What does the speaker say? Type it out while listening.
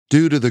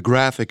Due to the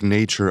graphic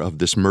nature of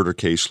this murder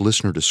case,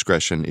 listener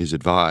discretion is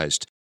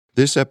advised.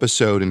 This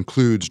episode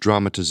includes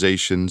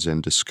dramatizations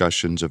and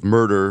discussions of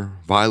murder,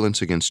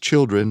 violence against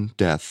children,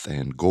 death,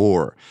 and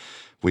gore.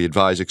 We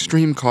advise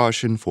extreme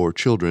caution for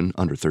children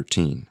under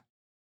 13.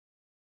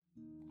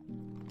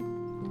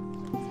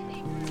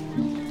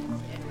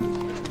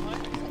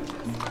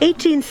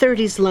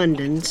 "1830s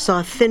London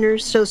saw thinner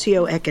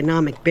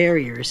socioeconomic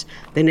barriers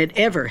than it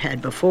ever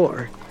had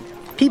before.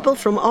 People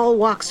from all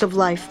walks of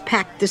life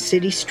packed the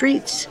city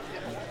streets.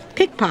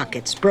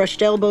 Pickpockets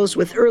brushed elbows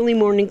with early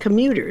morning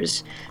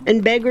commuters,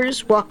 and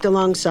beggars walked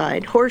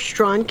alongside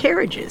horse-drawn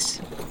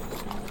carriages.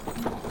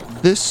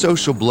 This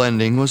social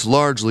blending was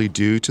largely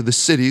due to the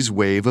city's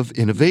wave of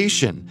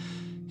innovation.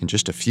 In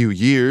just a few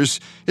years,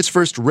 its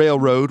first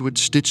railroad would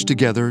stitch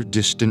together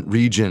distant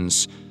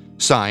regions.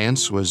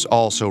 Science was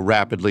also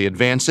rapidly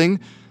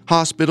advancing.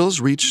 Hospitals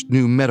reached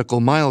new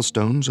medical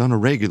milestones on a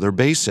regular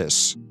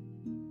basis.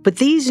 But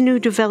these new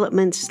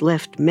developments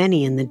left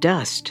many in the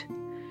dust.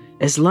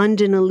 As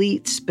London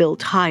elites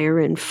built higher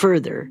and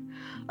further,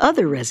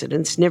 other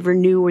residents never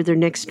knew where their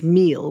next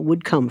meal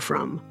would come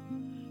from.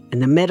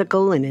 And the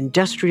medical and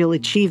industrial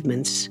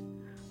achievements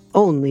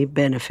only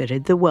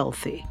benefited the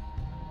wealthy.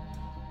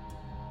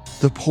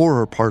 The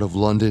poorer part of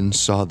London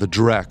saw the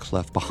dreck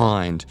left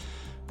behind.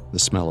 The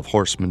smell of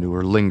horse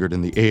manure lingered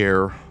in the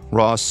air,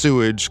 raw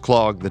sewage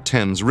clogged the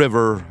Thames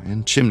River,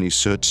 and chimney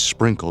soot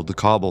sprinkled the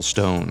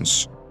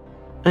cobblestones.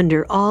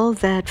 Under all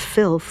that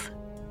filth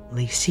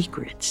lay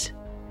secrets.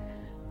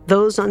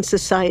 Those on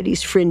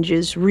society's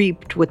fringes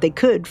reaped what they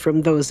could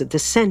from those at the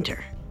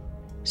center.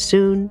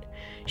 Soon,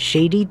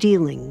 shady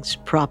dealings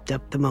propped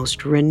up the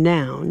most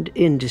renowned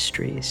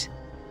industries.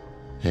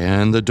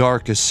 And the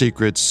darkest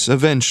secrets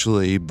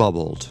eventually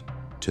bubbled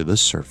to the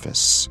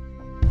surface.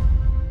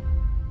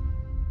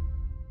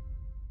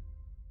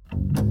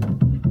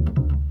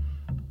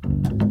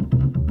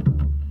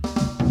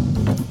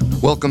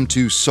 Welcome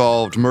to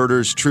Solved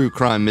Murders, True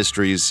Crime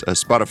Mysteries, a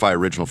Spotify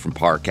original from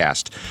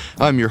Parcast.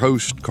 I'm your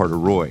host, Carter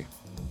Roy.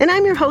 And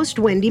I'm your host,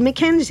 Wendy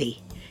McKenzie.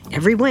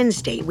 Every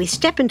Wednesday, we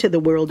step into the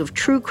world of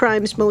true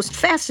crime's most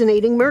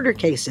fascinating murder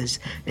cases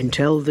and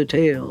tell the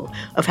tale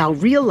of how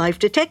real-life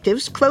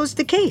detectives closed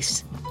the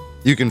case.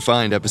 You can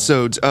find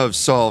episodes of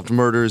Solved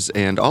Murders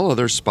and all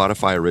other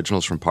Spotify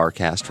originals from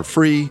Parcast for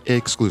free,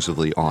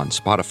 exclusively on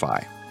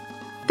Spotify.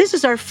 This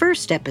is our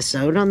first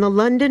episode on the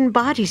London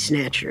body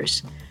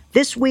snatchers.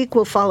 This week,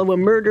 we'll follow a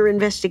murder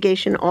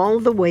investigation all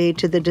the way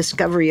to the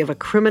discovery of a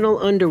criminal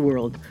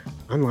underworld,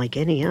 unlike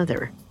any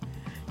other.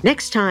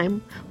 Next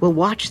time, we'll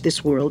watch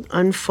this world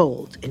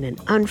unfold in an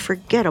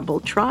unforgettable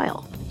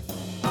trial.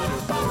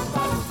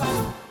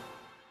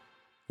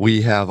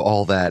 We have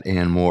all that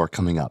and more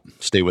coming up.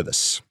 Stay with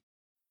us.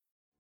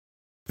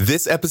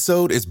 This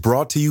episode is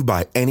brought to you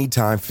by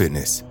Anytime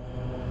Fitness.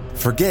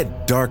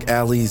 Forget dark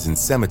alleys and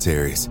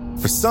cemeteries.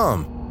 For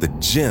some, the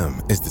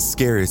gym is the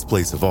scariest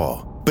place of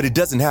all. But it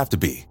doesn't have to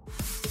be.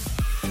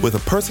 With a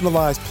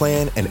personalized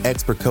plan and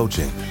expert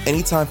coaching,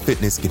 Anytime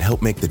Fitness can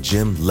help make the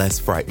gym less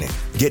frightening.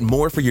 Get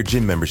more for your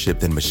gym membership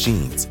than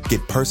machines.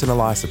 Get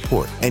personalized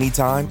support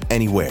anytime,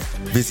 anywhere.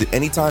 Visit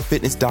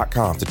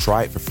AnytimeFitness.com to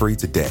try it for free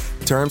today.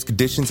 Terms,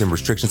 conditions, and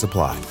restrictions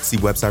apply. See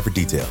website for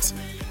details.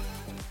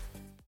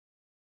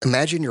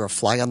 Imagine you're a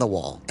fly on the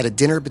wall at a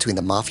dinner between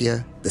the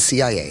Mafia, the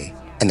CIA,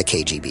 and the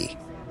KGB.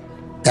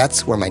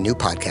 That's where my new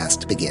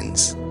podcast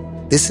begins.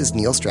 This is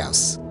Neil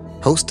Strauss,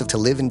 host of To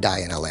Live and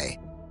Die in LA,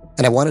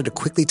 and I wanted to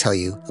quickly tell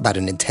you about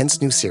an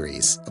intense new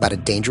series about a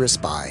dangerous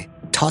spy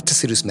taught to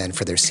seduce men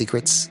for their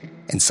secrets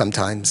and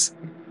sometimes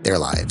their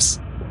lives.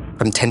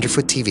 From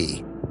Tenderfoot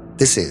TV,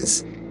 this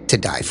is To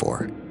Die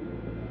For.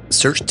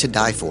 Search To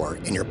Die For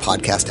in your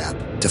podcast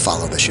app to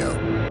follow the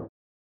show.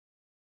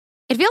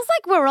 It feels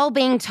like we're all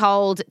being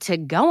told to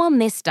go on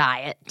this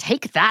diet,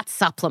 take that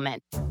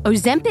supplement.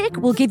 Ozempic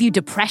will give you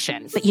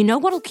depression, but you know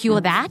what'll cure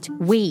that?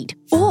 Weed.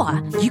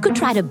 Or you could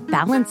try to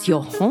balance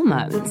your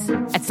hormones.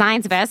 At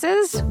Science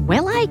Versus, we're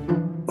like...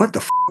 What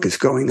the is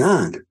going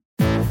on?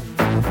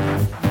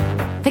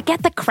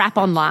 Forget the crap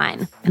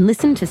online and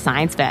listen to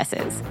Science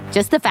Versus.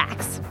 Just the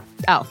facts.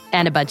 Oh,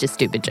 and a bunch of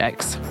stupid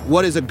jokes.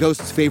 What is a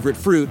ghost's favorite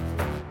fruit?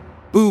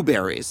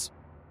 Blueberries.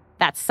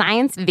 That's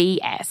Science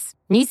VS.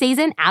 New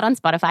season out on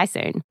Spotify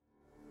soon.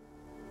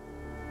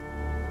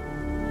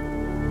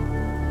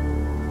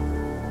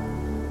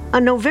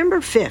 On November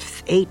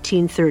 5th,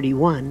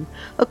 1831,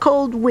 a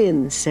cold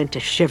wind sent a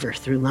shiver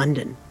through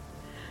London.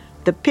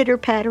 The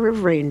pitter-patter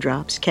of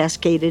raindrops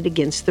cascaded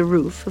against the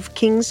roof of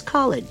King's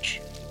College.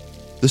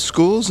 The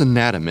school's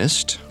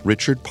anatomist,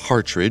 Richard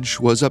Partridge,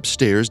 was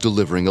upstairs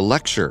delivering a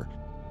lecture.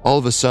 All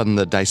of a sudden,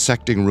 the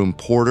dissecting room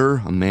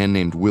porter, a man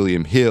named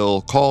William Hill,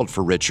 called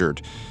for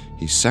Richard.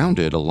 He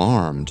sounded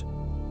alarmed.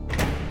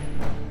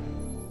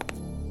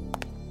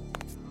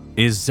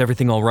 Is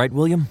everything all right,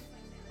 William?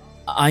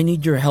 I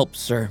need your help,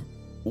 sir.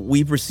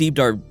 We've received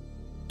our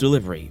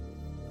delivery.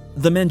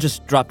 The men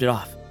just dropped it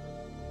off.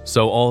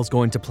 So all's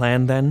going to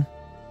plan then?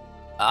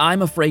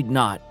 I'm afraid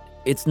not.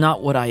 It's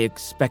not what I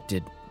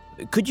expected.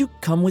 Could you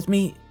come with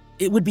me?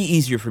 It would be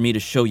easier for me to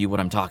show you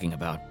what I'm talking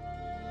about.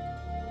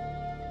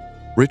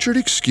 Richard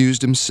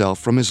excused himself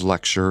from his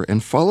lecture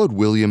and followed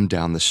William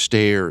down the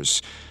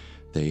stairs.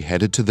 They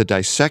headed to the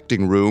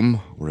dissecting room,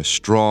 where a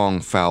strong,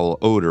 foul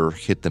odor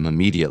hit them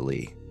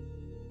immediately.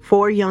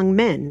 4 young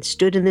men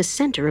stood in the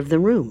center of the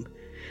room.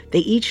 They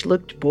each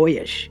looked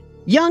boyish,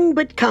 young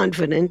but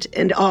confident,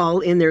 and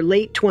all in their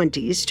late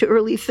 20s to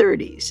early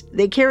 30s.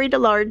 They carried a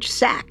large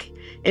sack,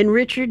 and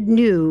Richard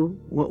knew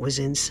what was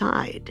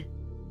inside.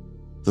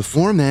 The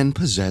 4 men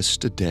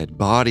possessed a dead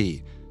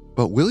body,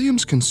 but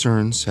William's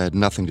concerns had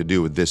nothing to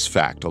do with this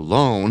fact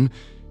alone.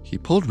 He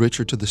pulled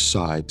Richard to the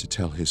side to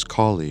tell his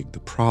colleague the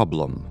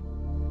problem.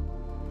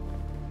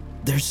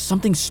 There's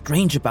something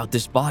strange about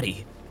this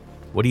body.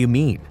 What do you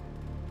mean?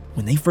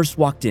 When they first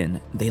walked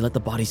in, they let the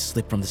body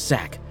slip from the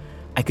sack.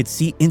 I could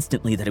see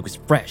instantly that it was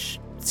fresh,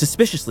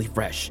 suspiciously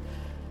fresh.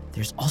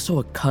 There's also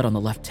a cut on the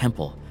left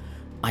temple.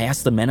 I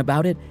asked the men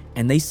about it,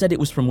 and they said it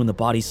was from when the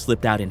body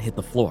slipped out and hit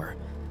the floor.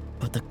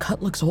 But the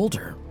cut looks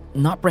older,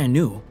 not brand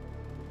new.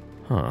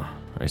 Huh,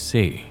 I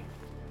see.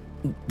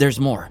 There's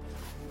more.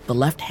 The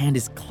left hand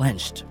is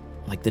clenched,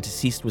 like the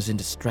deceased was in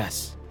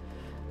distress.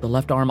 The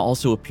left arm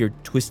also appeared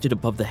twisted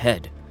above the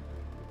head.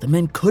 The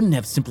men couldn't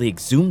have simply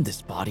exhumed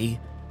this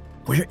body.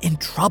 We're in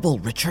trouble,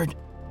 Richard.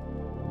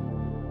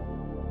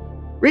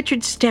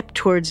 Richard stepped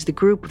towards the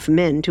group of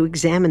men to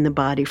examine the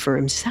body for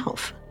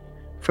himself.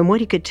 From what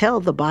he could tell,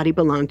 the body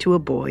belonged to a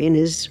boy in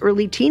his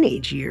early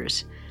teenage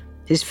years.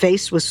 His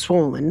face was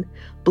swollen,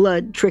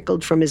 blood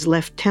trickled from his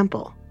left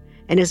temple,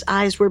 and his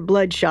eyes were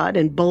bloodshot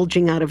and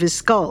bulging out of his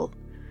skull.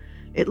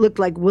 It looked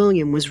like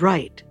William was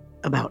right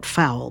about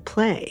foul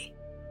play.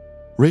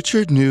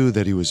 Richard knew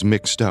that he was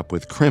mixed up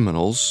with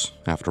criminals.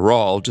 After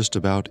all, just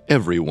about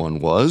everyone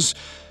was.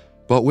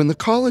 But when the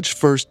college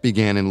first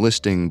began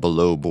enlisting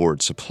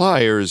below-board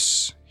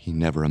suppliers, he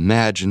never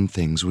imagined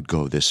things would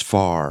go this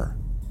far.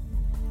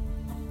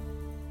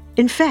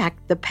 In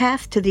fact, the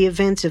path to the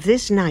events of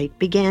this night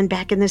began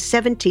back in the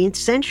 17th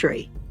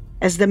century.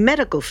 As the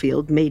medical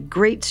field made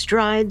great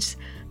strides,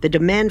 the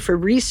demand for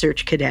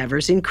research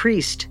cadavers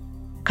increased.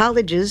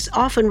 Colleges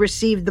often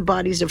received the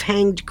bodies of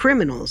hanged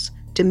criminals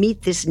to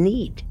meet this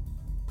need.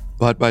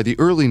 But by the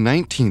early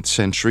 19th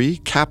century,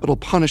 capital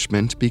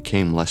punishment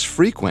became less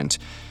frequent.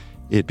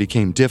 It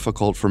became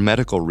difficult for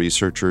medical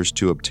researchers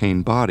to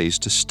obtain bodies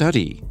to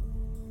study.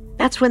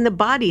 That's when the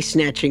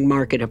body-snatching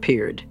market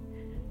appeared.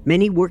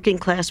 Many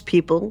working-class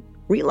people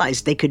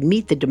realized they could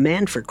meet the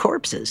demand for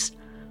corpses.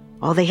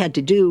 All they had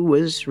to do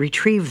was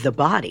retrieve the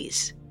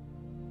bodies.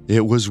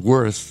 It was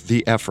worth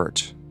the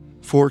effort.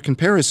 For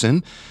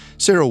comparison,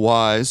 Sarah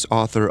Wise,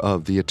 author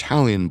of The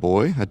Italian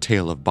Boy, A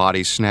Tale of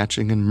Body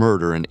Snatching and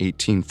Murder in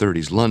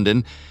 1830s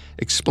London,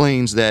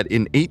 explains that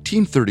in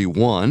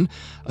 1831,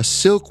 a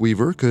silk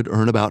weaver could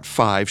earn about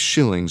 5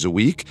 shillings a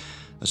week.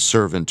 A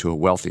servant to a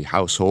wealthy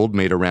household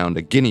made around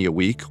a guinea a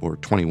week, or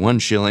 21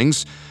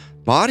 shillings.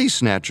 Body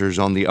snatchers,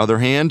 on the other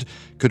hand,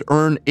 could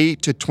earn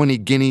 8 to 20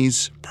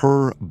 guineas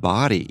per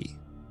body.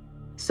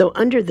 So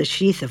under the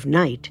sheath of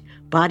night,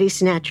 body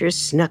snatchers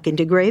snuck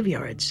into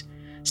graveyards,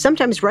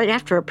 sometimes right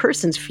after a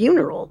person's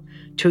funeral,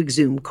 to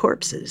exhume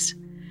corpses.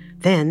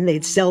 Then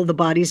they'd sell the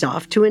bodies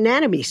off to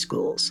anatomy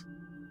schools.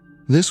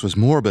 This was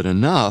morbid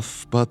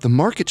enough, but the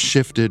market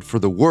shifted for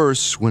the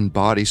worse when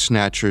body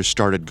snatchers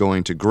started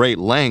going to great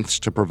lengths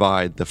to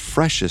provide the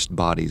freshest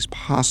bodies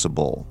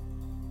possible.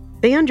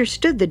 They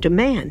understood the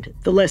demand.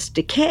 The less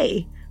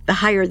decay, the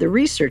higher the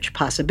research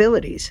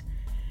possibilities.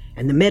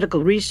 And the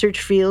medical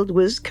research field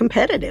was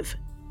competitive.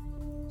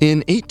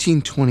 In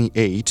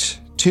 1828,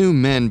 2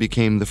 men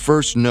became the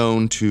first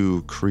known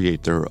to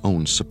create their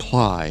own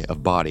supply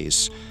of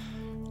bodies.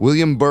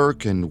 William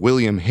Burke and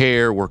William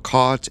Hare were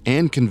caught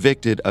and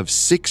convicted of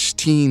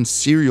 16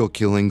 serial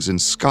killings in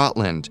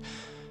Scotland.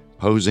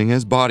 Posing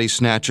as body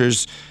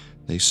snatchers,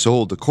 they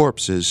sold the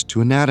corpses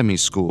to anatomy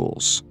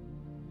schools.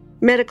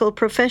 Medical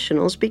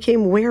professionals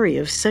became wary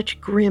of such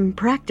grim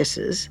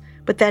practices,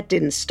 but that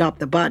didn't stop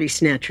the body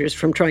snatchers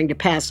from trying to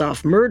pass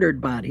off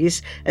murdered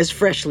bodies as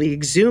freshly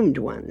exhumed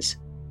ones.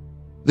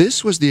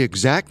 This was the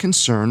exact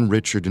concern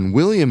Richard and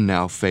William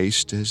now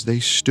faced as they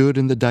stood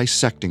in the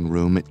dissecting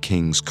room at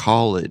King's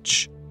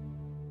College.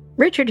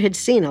 Richard had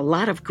seen a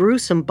lot of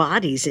gruesome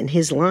bodies in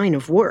his line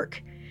of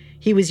work.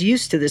 He was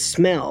used to the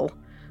smell,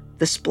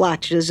 the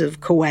splotches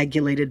of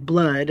coagulated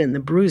blood and the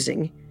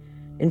bruising.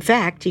 In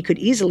fact, he could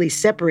easily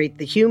separate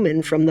the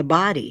human from the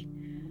body,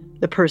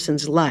 the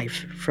person's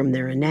life from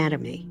their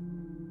anatomy.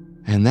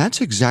 And that's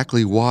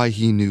exactly why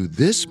he knew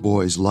this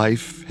boy's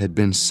life had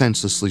been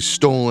senselessly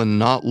stolen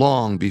not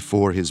long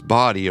before his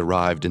body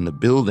arrived in the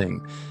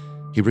building.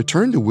 He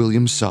returned to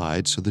William's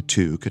side so the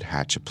two could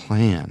hatch a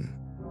plan.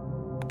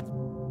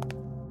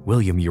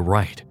 William, you're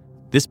right.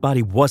 This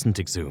body wasn't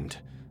exhumed.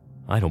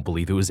 I don't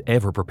believe it was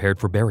ever prepared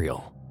for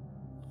burial.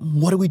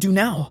 What do we do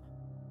now?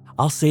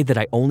 I'll say that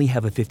I only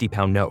have a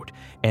 50-pound note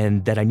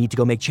and that I need to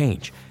go make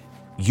change.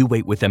 You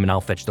wait with them and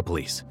I'll fetch the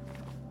police.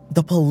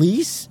 The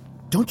police?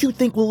 Don't you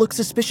think we'll look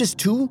suspicious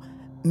too?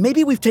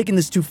 Maybe we've taken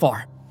this too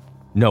far.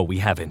 No, we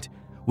haven't.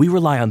 We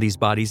rely on these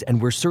bodies,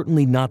 and we're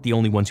certainly not the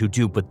only ones who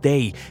do, but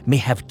they may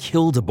have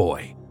killed a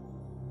boy.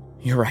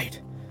 You're right.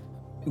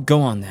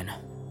 Go on then.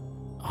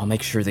 I'll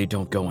make sure they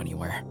don't go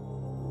anywhere.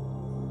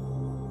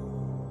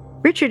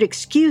 Richard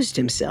excused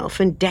himself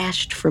and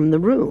dashed from the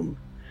room.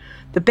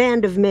 The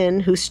band of men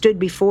who stood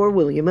before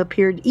William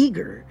appeared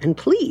eager and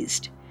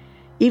pleased.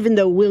 Even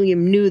though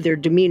William knew their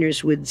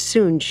demeanors would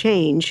soon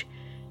change,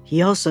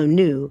 he also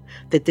knew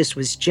that this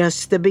was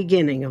just the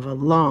beginning of a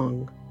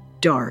long,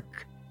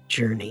 dark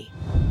journey.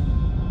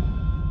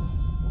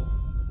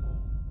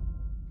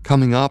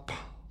 Coming up,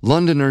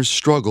 Londoners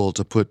struggle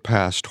to put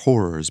past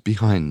horrors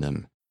behind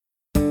them.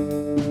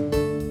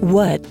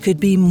 What could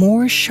be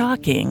more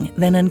shocking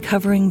than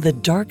uncovering the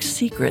dark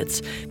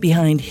secrets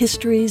behind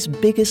history's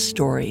biggest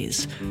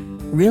stories?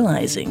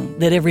 Realizing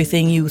that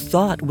everything you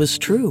thought was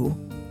true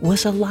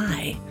was a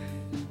lie.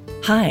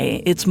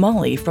 Hi, it's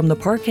Molly from the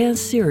Parcast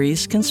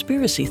series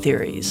Conspiracy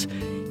Theories.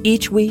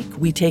 Each week,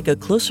 we take a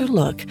closer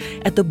look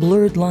at the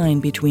blurred line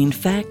between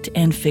fact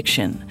and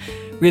fiction,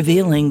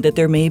 revealing that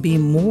there may be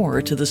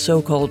more to the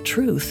so-called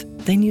truth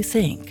than you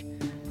think.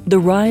 The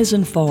rise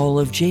and fall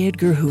of J.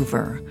 Edgar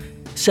Hoover,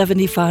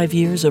 75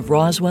 years of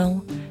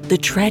Roswell, the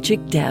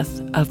tragic death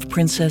of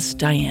Princess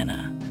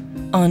Diana.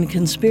 On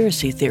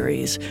Conspiracy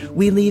Theories,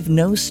 we leave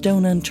no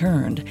stone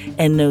unturned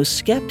and no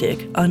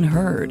skeptic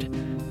unheard.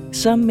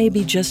 Some may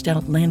be just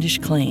outlandish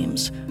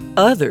claims.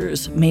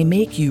 Others may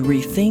make you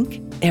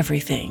rethink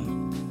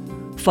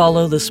everything.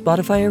 Follow the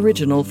Spotify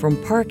original from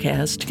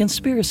Parcast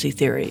Conspiracy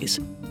Theories.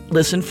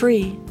 Listen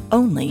free,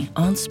 only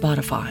on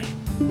Spotify.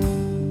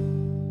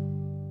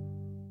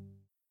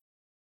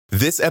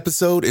 This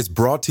episode is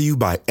brought to you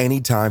by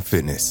Anytime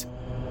Fitness.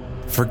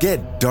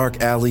 Forget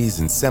dark alleys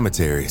and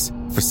cemeteries.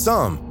 For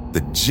some,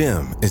 the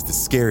gym is the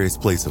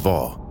scariest place of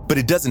all. But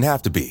it doesn't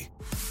have to be.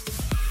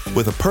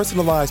 With a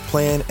personalized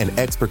plan and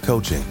expert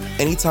coaching,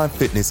 Anytime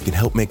Fitness can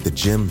help make the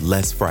gym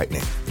less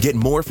frightening. Get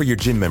more for your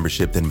gym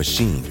membership than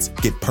machines.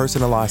 Get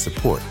personalized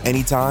support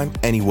anytime,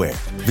 anywhere.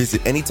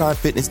 Visit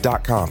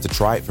AnytimeFitness.com to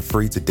try it for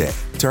free today.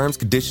 Terms,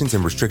 conditions,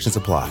 and restrictions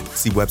apply.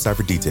 See website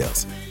for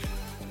details.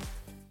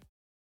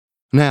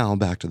 Now,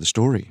 back to the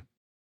story.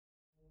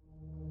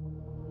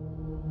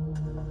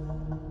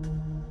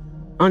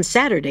 On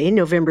Saturday,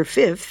 November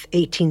 5th,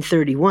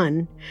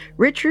 1831,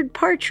 Richard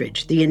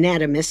Partridge, the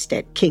anatomist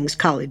at King's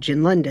College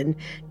in London,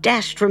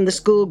 dashed from the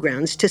school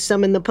grounds to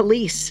summon the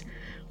police.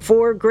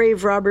 4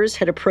 grave robbers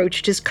had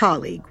approached his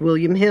colleague,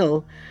 William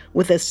Hill,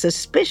 with a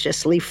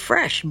suspiciously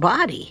fresh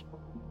body.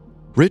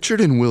 Richard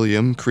and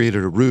William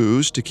created a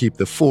ruse to keep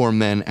the 4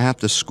 men at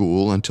the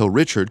school until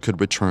Richard could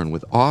return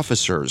with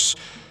officers.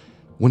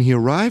 When he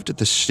arrived at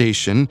the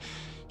station,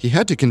 he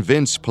had to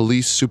convince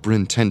Police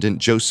Superintendent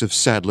Joseph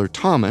Sadler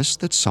Thomas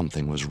that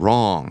something was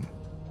wrong.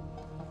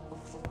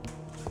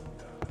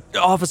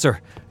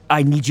 Officer,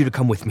 I need you to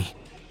come with me.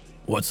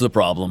 What's the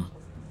problem?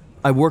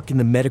 I work in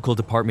the medical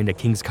department at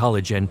King's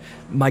College, and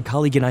my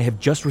colleague and I have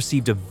just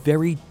received a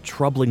very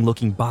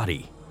troubling-looking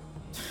body.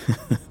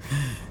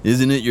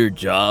 Isn't it your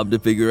job to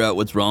figure out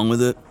what's wrong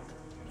with it?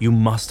 You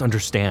must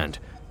understand.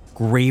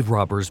 Grave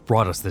robbers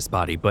brought us this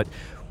body, but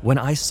when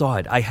I saw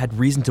it, I had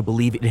reason to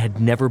believe it had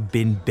never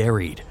been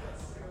buried.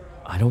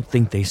 I don't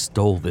think they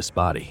stole this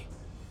body.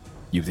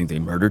 You think they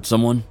murdered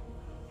someone?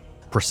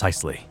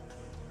 Precisely.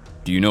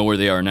 Do you know where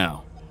they are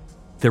now?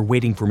 They're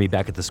waiting for me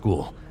back at the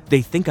school.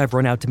 They think I've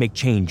run out to make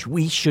change.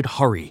 We should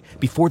hurry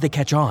before they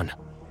catch on.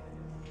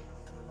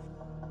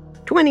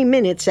 20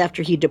 minutes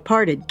after he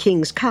departed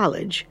King's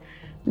College,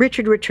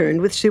 Richard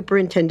returned with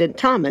Superintendent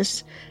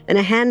Thomas and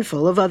a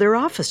handful of other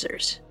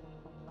officers.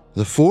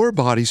 The 4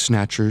 body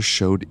snatchers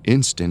showed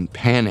instant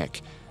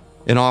panic.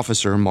 An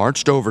officer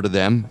marched over to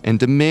them and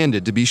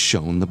demanded to be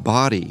shown the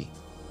body.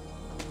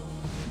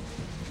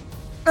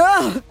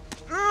 Ugh!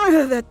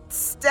 That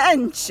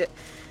stench!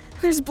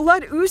 There's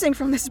blood oozing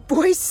from this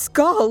boy's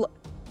skull.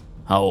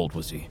 How old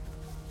was he?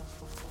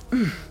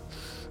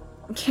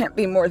 Can't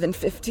be more than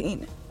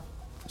 15.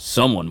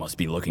 Someone must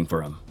be looking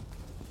for him.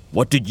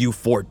 What did you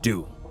 4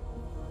 do?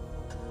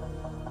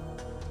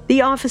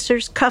 The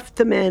officers cuffed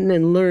the men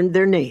and learned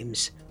their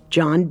names: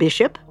 John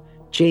Bishop,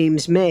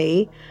 James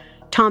May,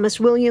 Thomas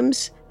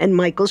Williams, and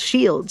Michael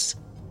Shields.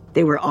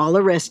 They were all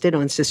arrested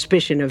on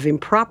suspicion of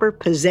improper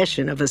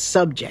possession of a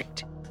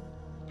subject.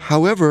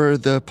 However,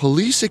 the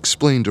police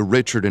explained to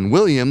Richard and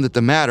William that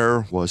the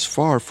matter was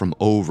far from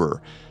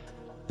over.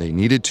 They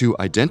needed to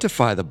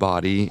identify the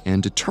body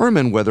and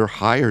determine whether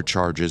higher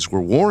charges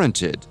were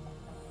warranted.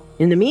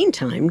 In the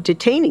meantime,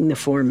 detaining the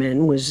 4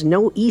 men was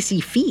no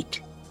easy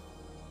feat.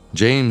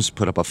 James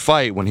put up a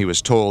fight when he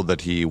was told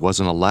that he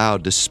wasn't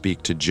allowed to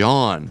speak to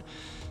John.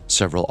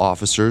 Several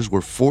officers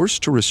were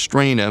forced to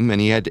restrain him,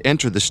 and he had to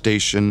enter the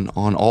station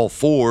on all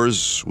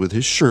 4s with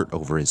his shirt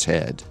over his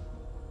head.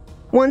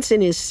 Once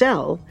in his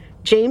cell,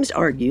 James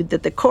argued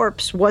that the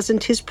corpse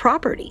wasn't his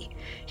property.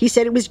 He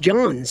said it was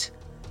John's,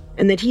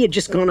 and that he had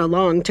just gone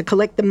along to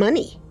collect the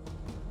money.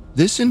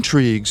 This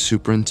intrigued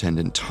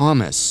Superintendent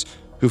Thomas,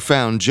 who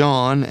found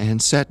John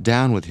and sat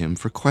down with him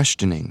for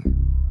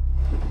questioning.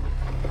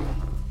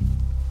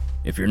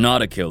 If you're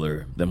not a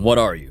killer, then what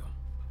are you?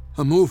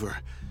 A mover.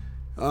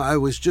 I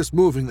was just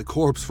moving the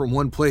corpse from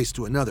one place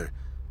to another.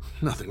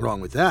 Nothing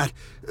wrong with that.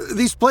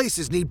 These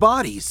places need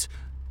bodies.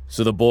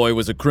 So the boy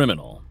was a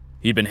criminal.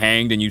 He'd been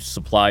hanged and you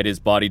supplied his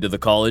body to the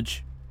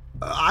college?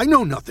 I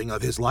know nothing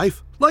of his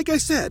life. Like I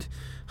said,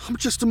 I'm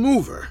just a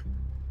mover.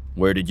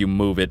 Where did you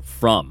move it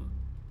from?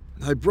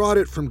 I brought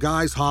it from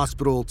Guy's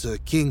Hospital to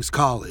King's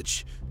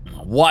College.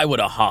 Why would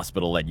a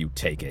hospital let you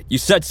take it? You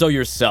said so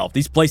yourself.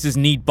 These places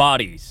need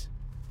bodies.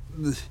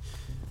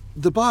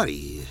 The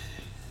body...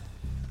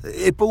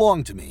 it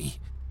belonged to me.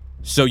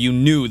 So you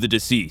knew the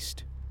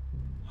deceased?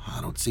 I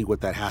don't see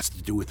what that has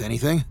to do with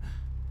anything.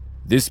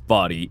 This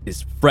body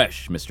is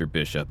fresh, Mr.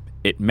 Bishop.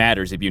 It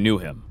matters if you knew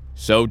him.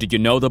 So, did you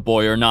know the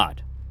boy or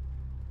not?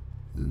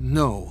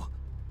 No.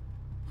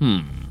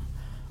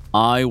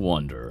 I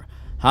wonder,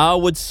 how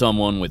would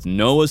someone with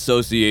no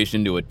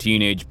association to a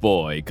teenage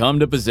boy come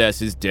to possess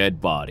his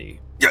dead body?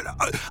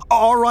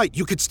 All right,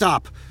 you could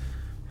stop.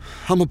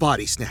 I'm a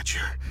body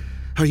snatcher.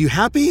 Are you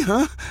happy,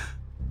 huh?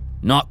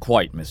 Not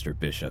quite, Mr.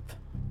 Bishop.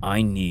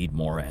 I need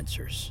more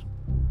answers.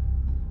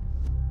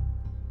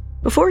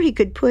 Before he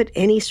could put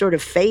any sort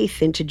of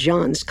faith into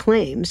John's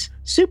claims,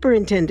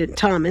 Superintendent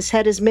Thomas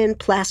had his men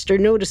plaster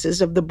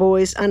notices of the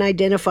boy's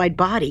unidentified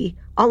body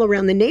all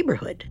around the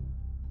neighborhood.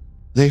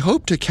 They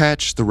hoped to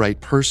catch the right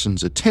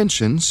person's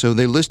attention, so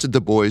they listed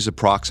the boy's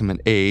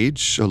approximate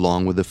age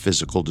along with a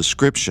physical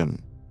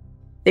description.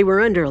 They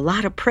were under a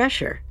lot of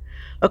pressure.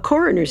 A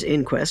coroner's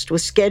inquest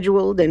was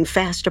scheduled and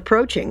fast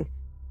approaching.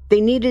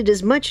 They needed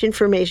as much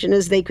information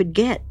as they could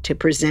get to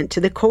present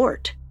to the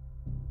court.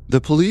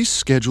 The police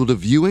scheduled a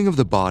viewing of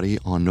the body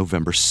on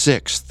November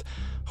 6th,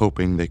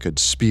 hoping they could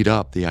speed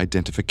up the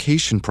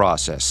identification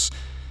process.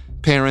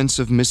 Parents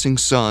of missing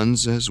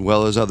sons, as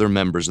well as other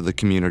members of the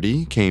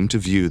community, came to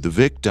view the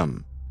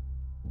victim.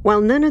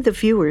 While none of the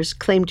viewers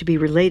claimed to be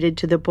related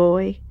to the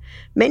boy,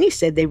 many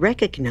said they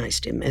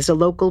recognized him as a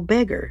local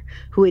beggar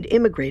who had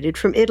immigrated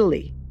from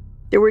Italy.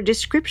 There were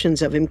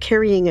descriptions of him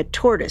carrying a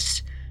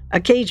tortoise, a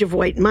cage of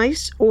white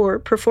mice, or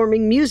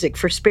performing music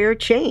for spare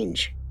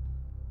change.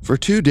 For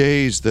 2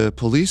 days, the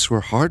police were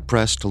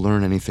hard-pressed to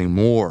learn anything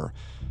more.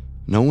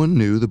 No one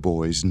knew the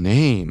boy's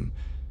name.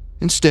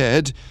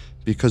 Instead,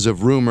 because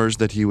of rumors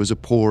that he was a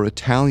poor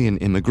Italian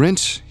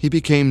immigrant, he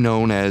became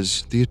known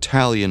as the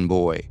Italian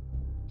boy.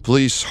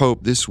 Police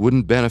hoped this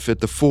wouldn't benefit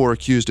the 4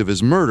 accused of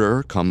his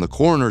murder come the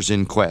coroner's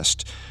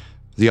inquest.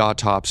 The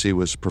autopsy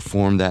was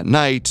performed that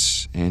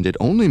night, and it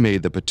only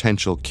made the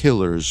potential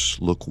killers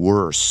look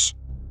worse.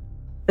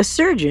 A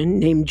surgeon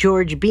named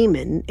George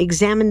Beeman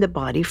examined the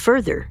body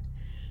further,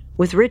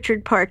 with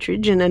Richard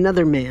Partridge and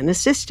another man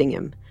assisting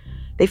him.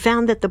 They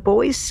found that the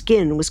boy's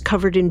skin was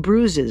covered in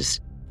bruises,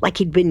 like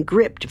he'd been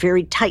gripped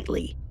very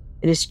tightly,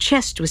 and his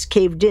chest was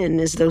caved in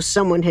as though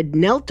someone had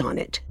knelt on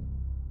it.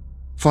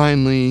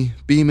 Finally,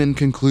 Beeman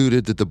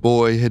concluded that the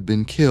boy had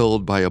been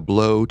killed by a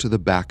blow to the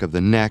back of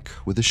the neck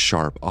with a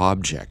sharp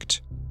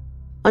object.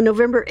 On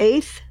November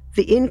 8th,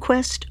 the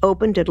inquest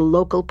opened at a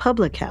local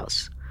public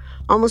house.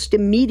 Almost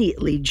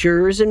immediately,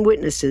 jurors and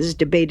witnesses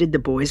debated the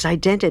boy's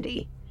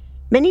identity.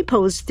 Many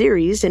posed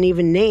theories and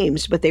even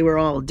names, but they were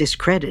all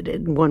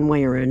discredited one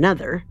way or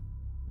another.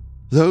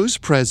 Those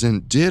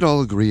present did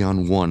all agree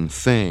on one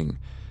thing.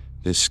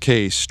 This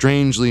case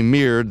strangely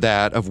mirrored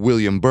that of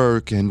William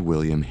Burke and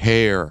William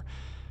Hare.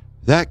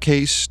 That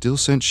case still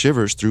sent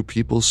shivers through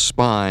people's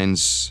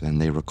spines,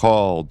 and they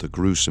recalled the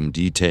gruesome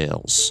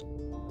details.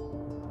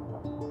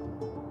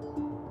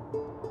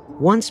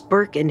 Once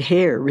Burke and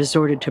Hare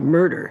resorted to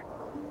murder,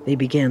 they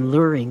began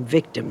luring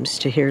victims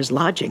to Hare's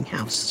lodging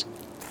house.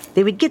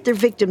 They would get their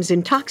victims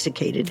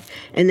intoxicated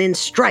and then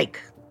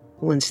strike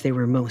once they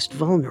were most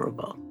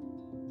vulnerable.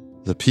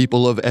 The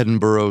people of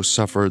Edinburgh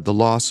suffered the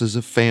losses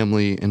of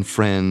family and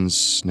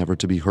friends never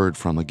to be heard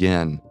from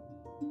again.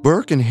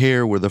 Burke and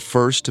Hare were the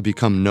first to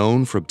become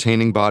known for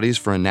obtaining bodies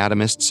for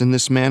anatomists in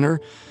this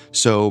manner,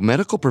 so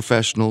medical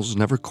professionals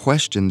never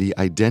questioned the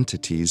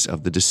identities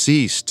of the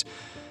deceased.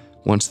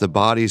 Once the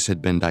bodies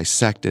had been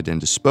dissected and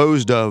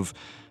disposed of,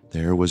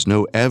 there was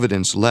no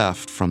evidence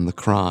left from the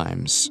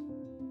crimes.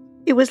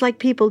 It was like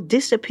people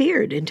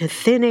disappeared into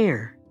thin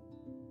air.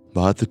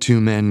 But the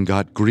 2 men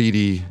got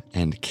greedy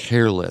and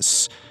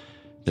careless.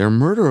 Their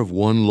murder of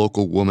one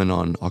local woman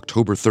on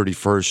October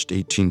 31st,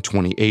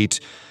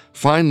 1828,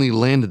 finally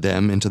landed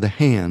them into the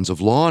hands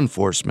of law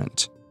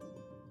enforcement.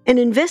 An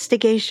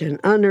investigation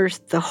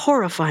unearthed the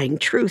horrifying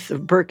truth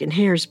of Burke and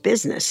Hare's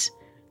business.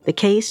 The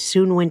case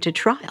soon went to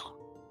trial.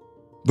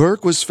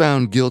 Burke was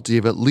found guilty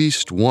of at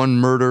least 1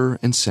 murder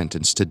and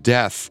sentenced to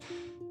death.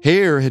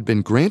 Hare had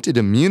been granted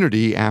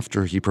immunity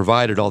after he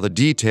provided all the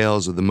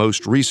details of the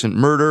most recent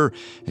murder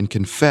and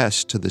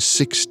confessed to the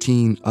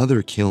 16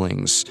 other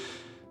killings.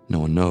 No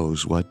one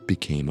knows what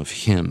became of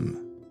him.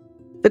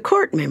 The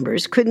court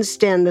members couldn't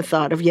stand the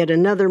thought of yet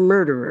another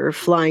murderer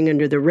flying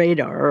under the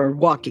radar or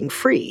walking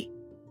free.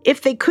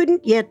 If they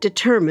couldn't yet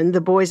determine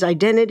the boy's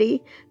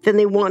identity, then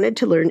they wanted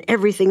to learn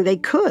everything they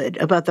could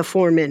about the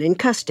 4 men in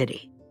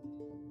custody.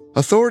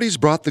 Authorities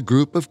brought the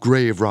group of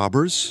grave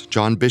robbers,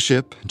 John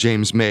Bishop,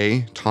 James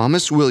May,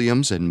 Thomas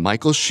Williams, and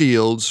Michael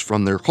Shields,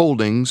 from their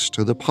holdings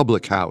to the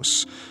public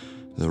house.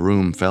 The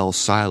room fell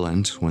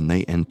silent when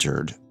they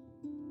entered.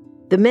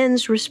 The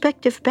men's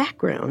respective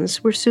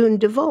backgrounds were soon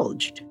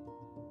divulged.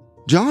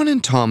 John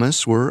and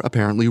Thomas were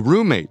apparently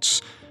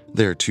roommates.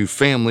 Their two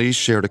families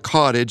shared a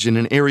cottage in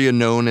an area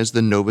known as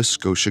the Nova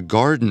Scotia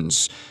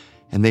Gardens,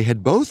 and they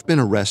had both been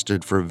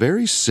arrested for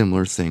very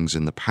similar things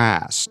in the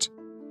past.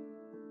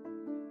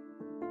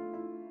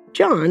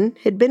 John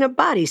had been a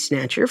body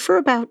snatcher for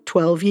about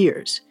 12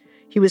 years.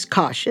 He was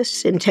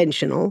cautious,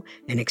 intentional,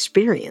 and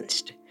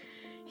experienced.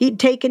 He'd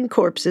taken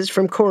corpses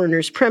from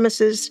coroners'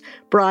 premises,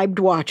 bribed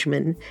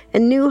watchmen,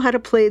 and knew how to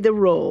play the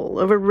role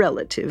of a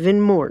relative in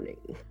mourning.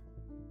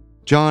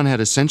 John had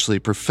essentially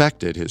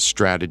perfected his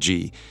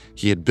strategy.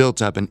 He had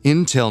built up an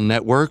intel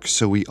network,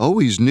 so he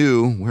always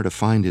knew where to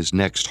find his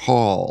next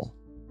haul.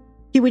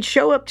 He would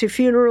show up to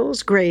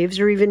funerals, graves,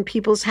 or even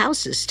people's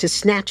houses to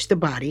snatch the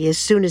body as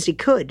soon as he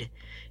could,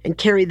 and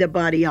carry the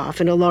body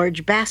off in a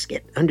large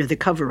basket under the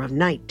cover of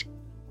night.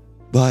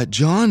 But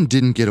John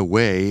didn't get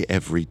away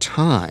every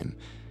time.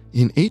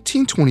 In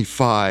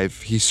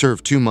 1825, he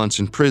served 2 months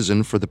in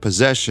prison for the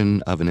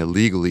possession of an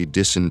illegally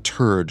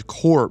disinterred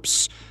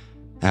corpse.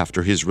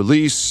 After his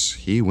release,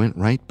 he went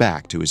right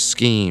back to his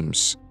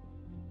schemes.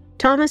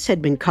 Thomas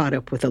had been caught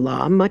up with the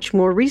law much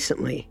more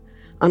recently.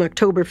 On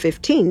October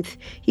 15th,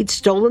 he'd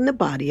stolen the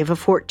body of a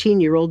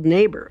 14-year-old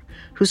neighbor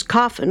whose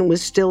coffin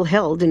was still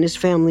held in his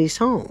family's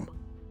home.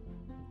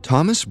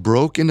 Thomas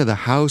broke into the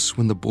house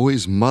when the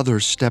boy's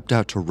mother stepped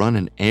out to run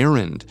an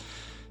errand.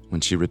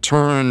 When she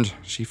returned,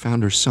 she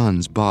found her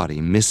son's body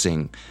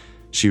missing.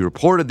 She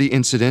reported the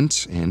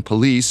incident, and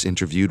police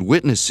interviewed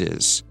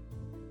witnesses.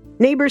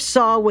 Neighbors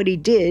saw what he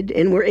did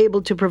and were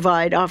able to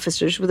provide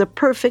officers with a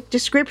perfect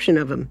description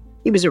of him.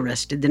 He was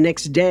arrested the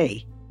next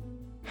day.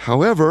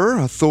 However,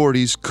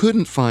 authorities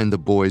couldn't find the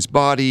boy's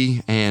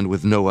body, and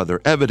with no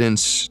other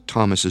evidence,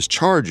 Thomas's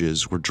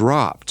charges were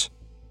dropped.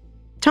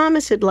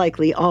 Thomas had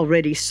likely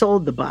already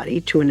sold the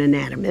body to an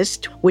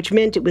anatomist, which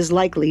meant it was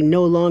likely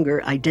no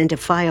longer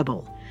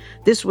identifiable.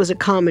 This was a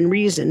common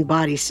reason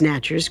body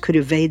snatchers could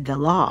evade the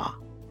law.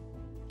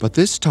 But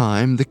this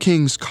time, the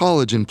King's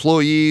College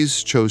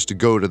employees chose to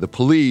go to the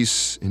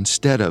police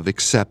instead of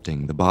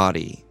accepting the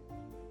body.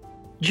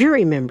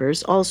 Jury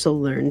members also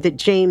learned that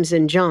James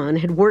and John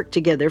had worked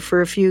together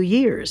for a few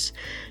years,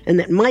 and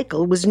that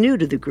Michael was new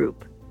to the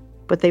group.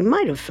 But they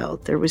might have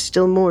felt there was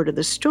still more to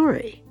the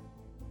story.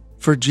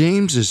 For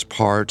James's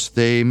part,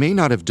 they may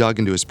not have dug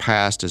into his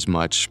past as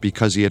much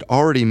because he had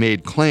already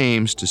made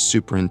claims to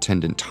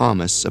Superintendent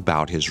Thomas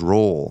about his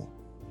role.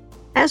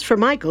 As for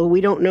Michael,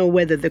 we don't know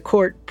whether the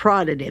court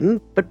prodded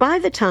him, but by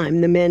the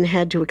time the men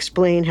had to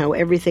explain how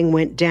everything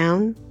went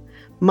down,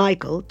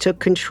 Michael took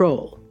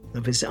control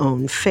of his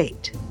own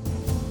fate.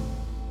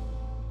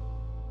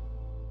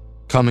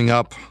 Coming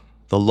up,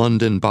 the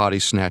London body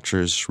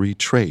snatchers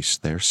retrace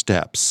their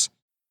steps.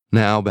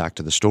 Now back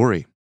to the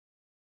story.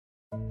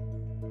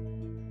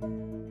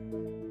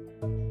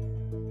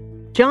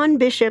 John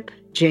Bishop,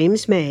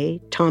 James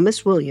May,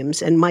 Thomas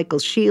Williams, and Michael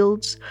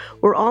Shields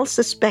were all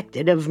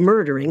suspected of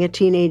murdering a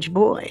teenage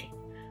boy.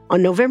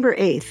 On November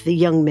 8th, the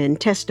young men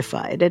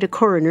testified at a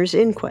coroner's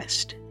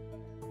inquest.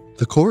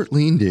 The court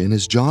leaned in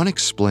as John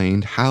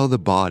explained how the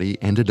body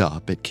ended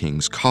up at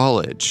King's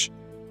College.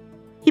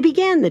 He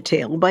began the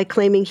tale by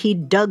claiming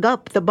he'd dug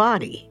up the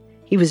body.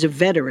 He was a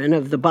veteran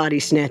of the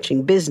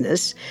body-snatching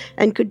business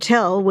and could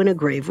tell when a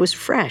grave was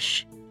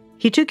fresh.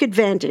 He took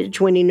advantage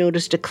when he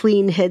noticed a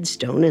clean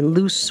headstone and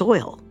loose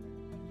soil.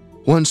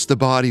 Once the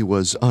body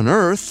was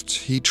unearthed,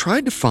 he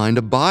tried to find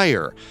a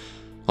buyer.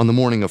 On the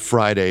morning of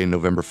Friday,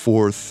 November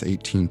 4th,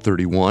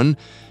 1831,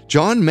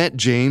 John met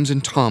James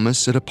and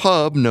Thomas at a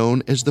pub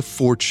known as the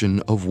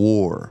Fortune of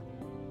War.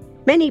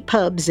 Many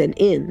pubs and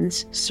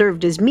inns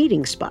served as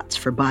meeting spots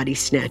for body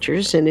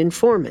snatchers and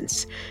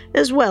informants,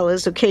 as well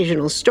as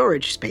occasional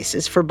storage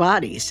spaces for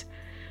bodies.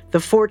 The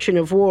Fortune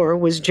of War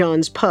was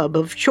John's pub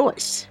of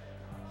choice.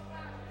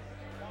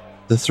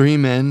 The three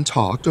men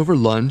talked over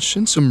lunch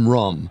and some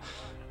rum.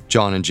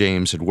 John and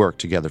James had worked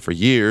together for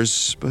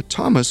years, but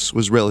Thomas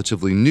was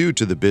relatively new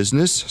to the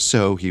business,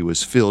 so he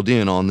was filled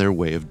in on their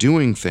way of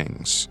doing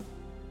things.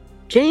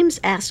 James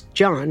asked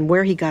John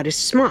where he got his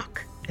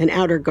smock, an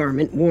outer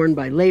garment worn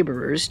by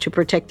laborers to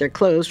protect their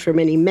clothes from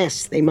any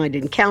mess they might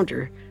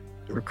encounter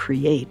or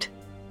create.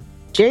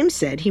 James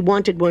said he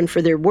wanted one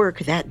for their work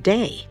that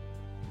day.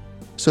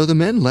 So the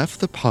men left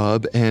the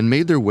pub and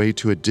made their way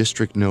to a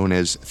district known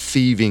as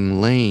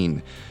Thieving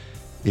Lane.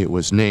 It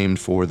was named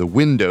for the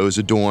windows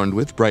adorned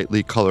with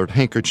brightly colored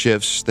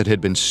handkerchiefs that had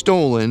been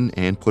stolen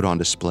and put on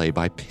display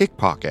by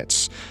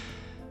pickpockets.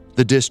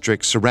 The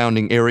district's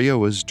surrounding area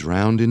was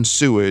drowned in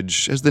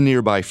sewage as the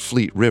nearby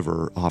Fleet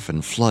River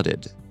often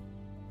flooded.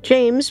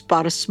 James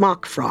bought a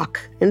smock frock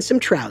and some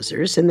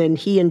trousers, and then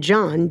he and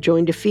John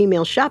joined a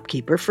female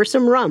shopkeeper for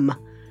some rum.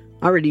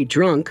 Already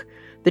drunk,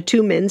 the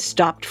two men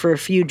stopped for a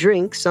few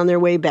drinks on their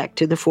way back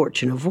to the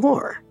Fortune of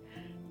War.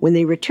 When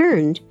they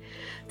returned,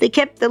 They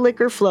kept the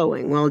liquor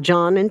flowing while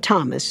John and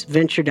Thomas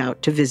ventured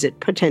out to visit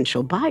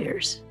potential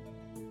buyers.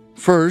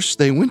 First,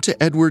 they went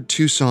to Edward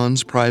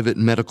Tucson's private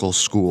medical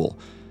school.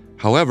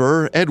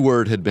 However,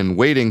 Edward had been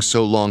waiting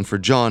so long for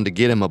John to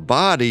get him a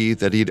body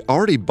that he'd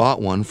already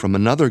bought one from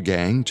another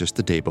gang just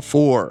the day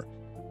before.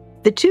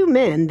 The two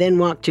men then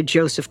walked to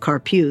Joseph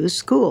Carpew's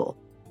school.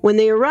 When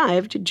they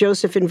arrived,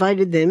 Joseph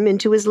invited them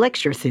into his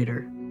lecture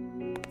theater.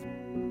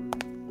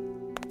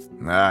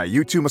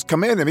 You two must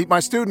come in and meet my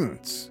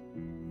students.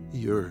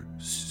 Your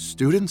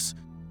students?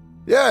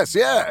 Yes.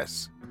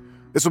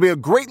 This will be a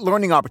great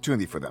learning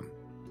opportunity for them.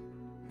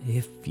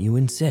 If you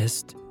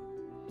insist.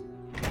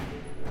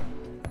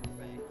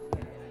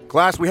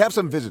 Class, we have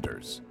some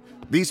visitors.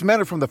 These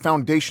men are from the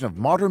foundation of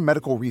modern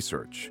medical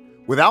research.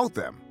 Without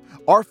them,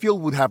 our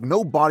field would have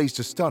no bodies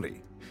to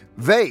study.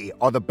 They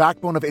are the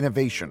backbone of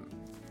innovation.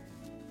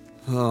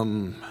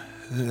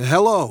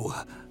 Hello.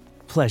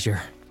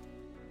 Pleasure.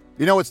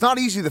 You know, it's not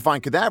easy to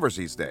find cadavers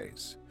these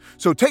days.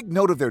 So take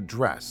note of their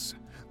dress,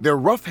 their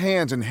rough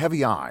hands and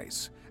heavy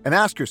eyes, and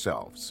ask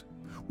yourselves,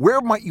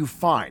 where might you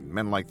find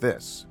men like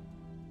this?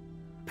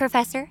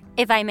 Professor,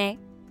 if I may.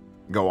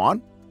 Go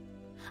on.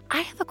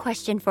 I have a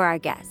question for our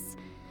guests.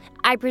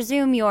 I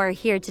presume you're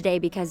here today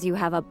because you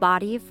have a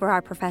body for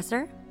our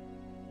professor?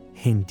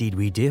 Indeed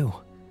we do.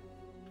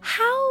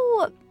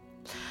 How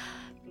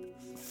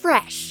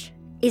fresh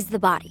is the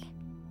body?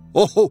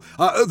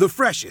 The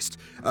freshest.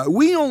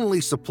 We only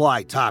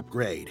supply top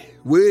grade.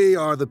 We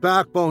are the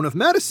backbone of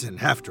medicine,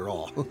 after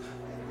all.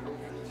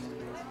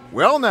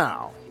 Well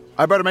now,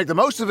 I better make the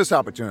most of this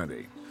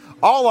opportunity.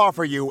 I'll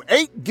offer you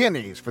 8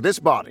 guineas for this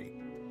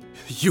body.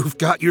 You've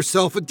got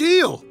yourself a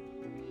deal.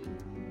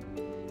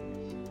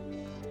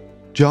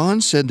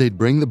 John said they'd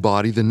bring the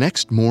body the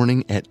next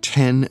morning at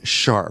 10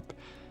 sharp.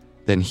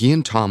 Then he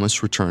and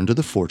Thomas returned to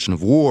the Fortune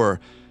of War.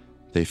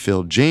 They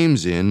filled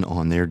James in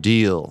on their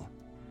deal.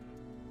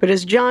 But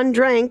as John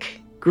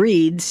drank,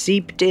 greed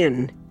seeped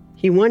in.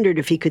 He wondered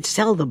if he could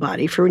sell the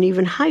body for an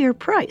even higher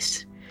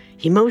price.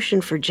 He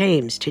motioned for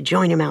James to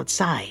join him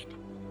outside.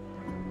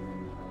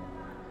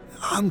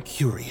 I'm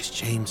curious,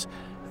 James.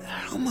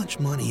 How much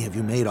money have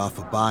you made off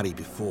a body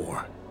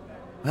before?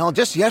 Well,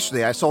 just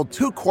yesterday I sold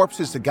 2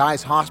 corpses to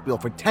Guy's Hospital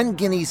for 10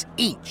 guineas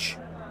each.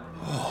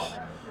 Oh,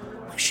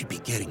 we should be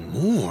getting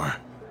more.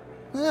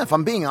 If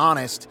I'm being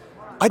honest,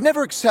 I'd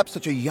never accept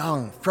such a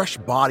young, fresh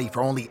body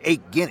for only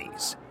 8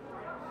 guineas.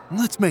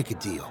 Let's make a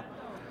deal.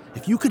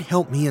 If you could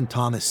help me and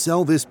Thomas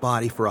sell this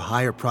body for a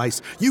higher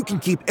price, you can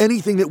keep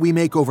anything that we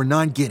make over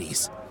 9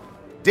 guineas.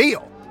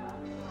 Deal!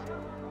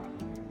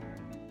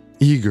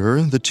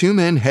 Eager, the two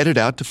men headed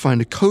out to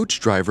find a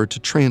coach driver to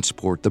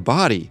transport the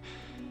body.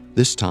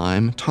 This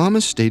time,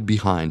 Thomas stayed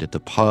behind at the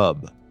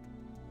pub.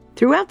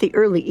 Throughout the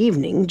early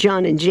evening,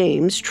 John and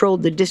James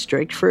trolled the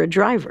district for a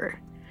driver.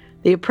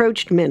 They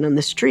approached men on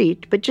the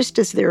street, but just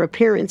as their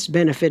appearance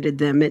benefited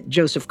them at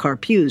Joseph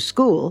Carpew's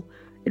school,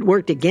 it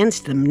worked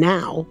against them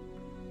now.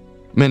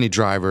 Many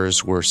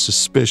drivers were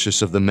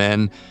suspicious of the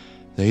men.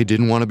 They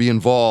didn't want to be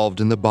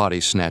involved in the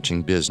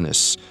body-snatching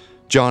business.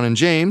 John and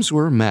James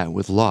were met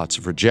with lots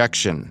of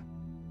rejection.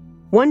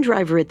 One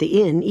driver at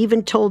the inn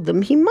even told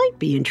them he might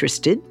be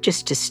interested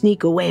just to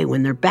sneak away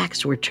when their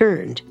backs were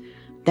turned.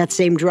 That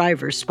same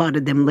driver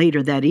spotted them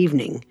later that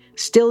evening,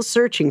 still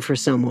searching for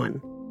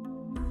someone.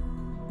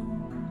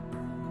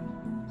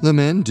 The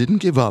men didn't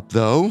give up,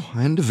 though,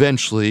 and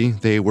eventually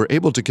they were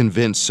able to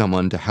convince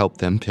someone to help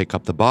them pick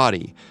up the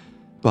body.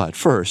 But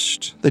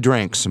first, they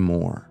drank some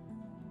more.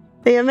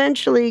 They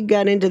eventually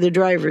got into the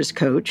driver's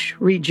coach,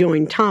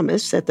 rejoined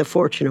Thomas at the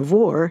Fortune of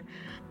War,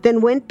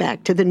 then went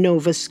back to the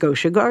Nova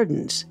Scotia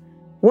Gardens.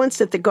 Once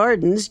at the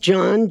gardens,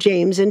 John,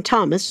 James, and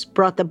Thomas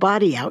brought the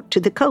body out to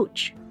the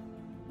coach.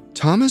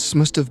 Thomas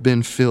must have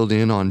been filled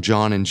in on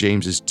John and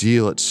James's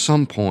deal at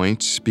some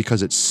point,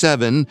 because at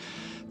 7,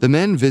 the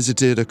men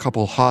visited a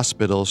couple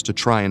hospitals to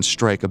try and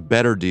strike a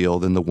better deal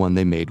than the one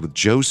they made with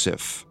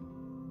Joseph.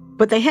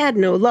 But they had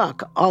no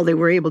luck. All they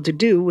were able to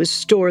do was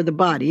store the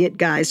body at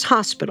Guy's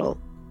Hospital.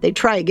 They'd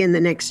try again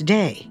the next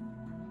day.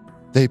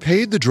 They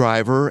paid the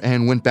driver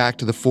and went back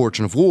to the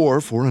Fortune of War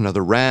for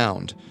another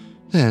round.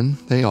 Then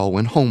they all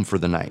went home for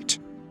the night.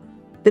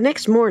 The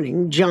next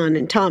morning, John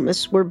and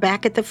Thomas were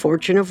back at the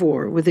Fortune of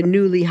War with a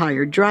newly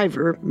hired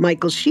driver,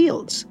 Michael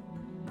Shields.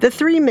 The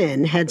 3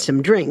 men had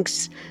some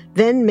drinks,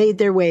 then made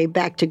their way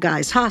back to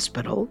Guy's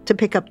Hospital to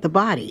pick up the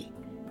body.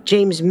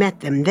 James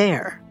met them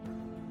there.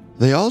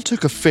 They all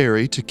took a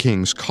ferry to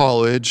King's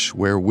College,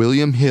 where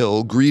William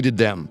Hill greeted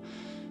them.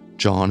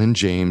 John and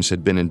James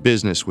had been in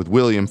business with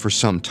William for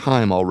some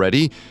time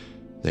already.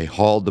 They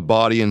hauled the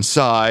body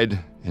inside,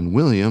 and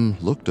William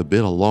looked a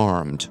bit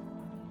alarmed.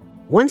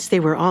 Once they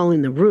were all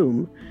in the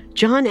room,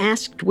 John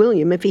asked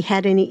William if he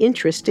had any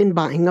interest in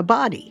buying a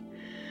body.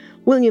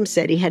 William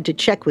said he had to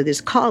check with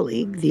his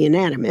colleague, the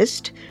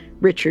anatomist,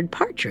 Richard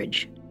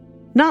Partridge.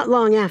 Not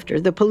long after,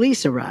 the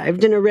police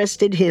arrived and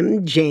arrested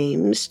him,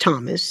 James,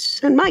 Thomas,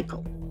 and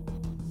Michael.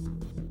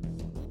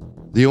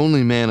 The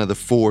only man of the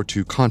 4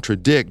 to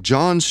contradict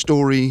John's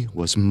story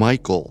was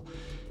Michael.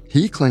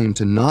 He claimed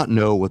to not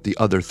know what the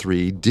other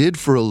three did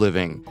for a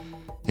living.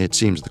 It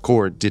seems the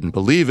court didn't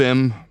believe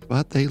him,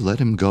 but they let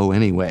him go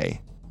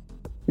anyway.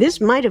 This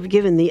might have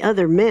given the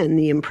other men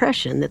the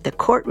impression that the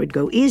court would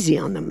go easy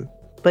on them.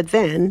 But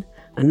then,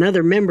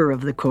 another member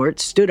of the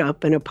court stood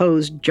up and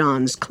opposed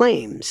John's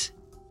claims.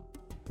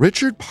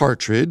 Richard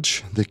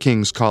Partridge, the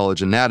King's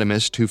College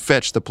anatomist who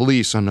fetched the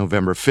police on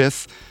November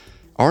 5th,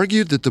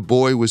 argued that the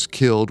boy was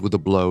killed with a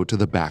blow to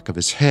the back of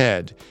his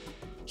head.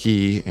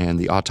 He and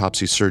the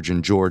autopsy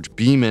surgeon George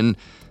Beeman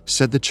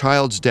said the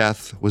child's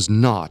death was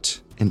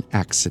not an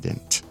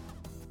accident.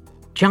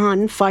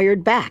 John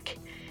fired back.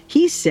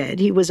 He said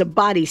he was a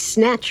body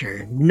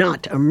snatcher,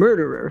 not a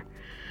murderer.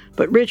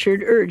 But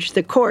Richard urged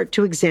the court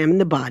to examine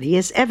the body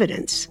as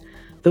evidence.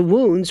 The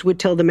wounds would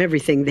tell them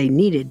everything they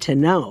needed to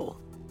know.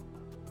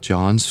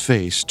 John's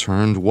face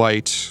turned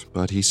white,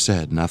 but he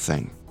said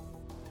nothing.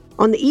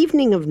 On the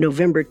evening of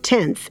November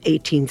 10th,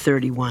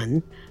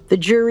 1831, the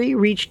jury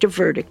reached a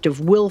verdict of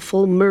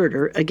willful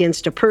murder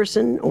against a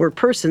person or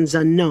persons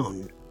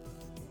unknown.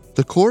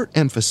 The court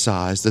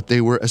emphasized that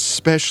they were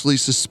especially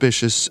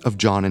suspicious of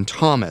John and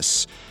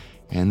Thomas,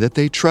 and that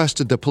they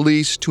trusted the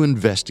police to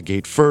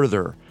investigate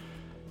further.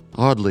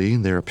 Oddly,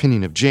 their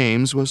opinion of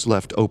James was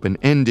left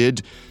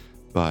open-ended,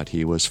 but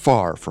he was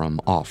far from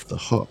off the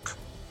hook.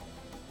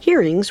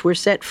 Hearings were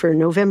set for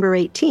November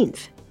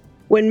 18th.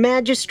 When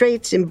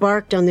magistrates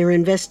embarked on their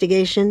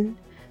investigation,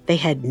 they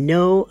had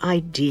no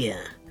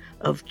idea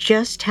of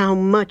just how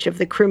much of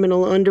the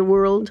criminal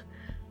underworld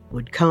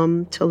would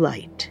come to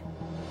light.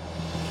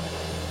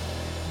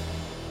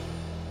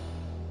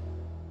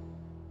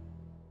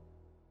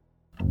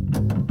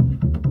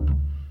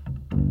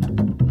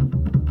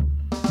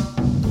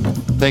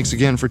 Thanks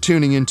again for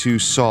tuning into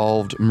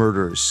Solved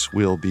Murders.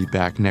 We'll be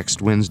back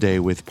next Wednesday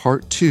with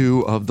part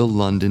 2 of the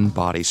London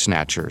Body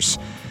Snatchers.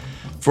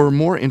 For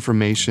more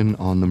information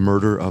on the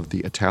murder of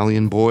the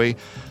Italian boy,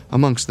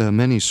 amongst the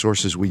many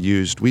sources we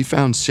used, we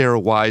found Sarah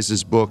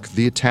Wise's book,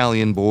 The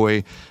Italian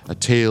Boy, A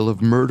Tale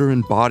of Murder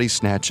and Body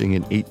Snatching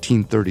in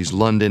 1830s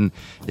London,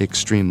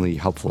 extremely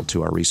helpful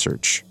to our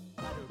research.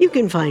 You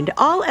can find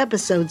all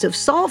episodes of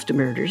Solved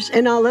Murders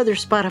and all other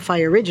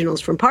Spotify originals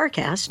from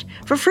Parcast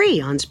for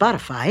free on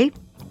Spotify.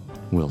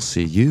 We'll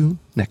see you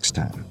next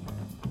time.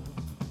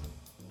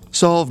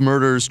 Solve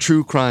Murders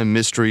True Crime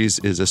Mysteries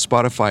is a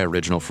Spotify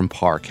original from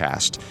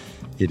Parcast.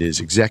 It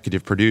is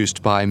executive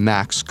produced by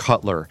Max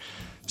Cutler.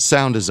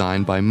 Sound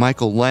design by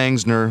Michael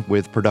Langsner,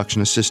 with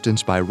production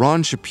assistance by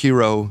Ron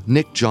Shapiro,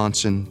 Nick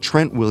Johnson,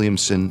 Trent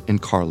Williamson,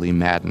 and Carly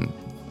Madden.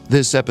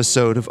 This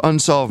episode of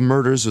Unsolved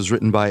Murders was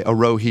written by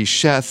Arohi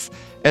Sheth,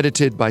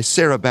 edited by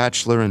Sarah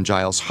Batchelor and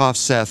Giles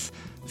Hofseth,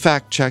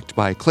 fact-checked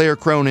by Claire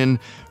Cronin,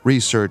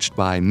 researched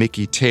by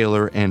Mickey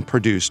Taylor, and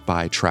produced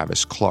by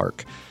Travis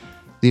Clark.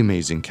 The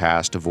amazing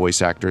cast of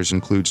voice actors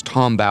includes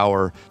Tom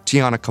Bauer,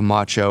 Tiana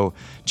Camacho,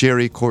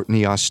 Jerry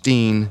Courtney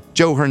Austin,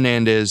 Joe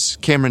Hernandez,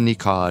 Cameron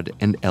Nicod,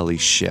 and Ellie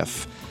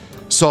Schiff.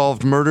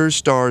 Solved Murders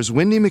stars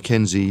Wendy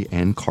McKenzie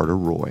and Carter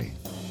Roy.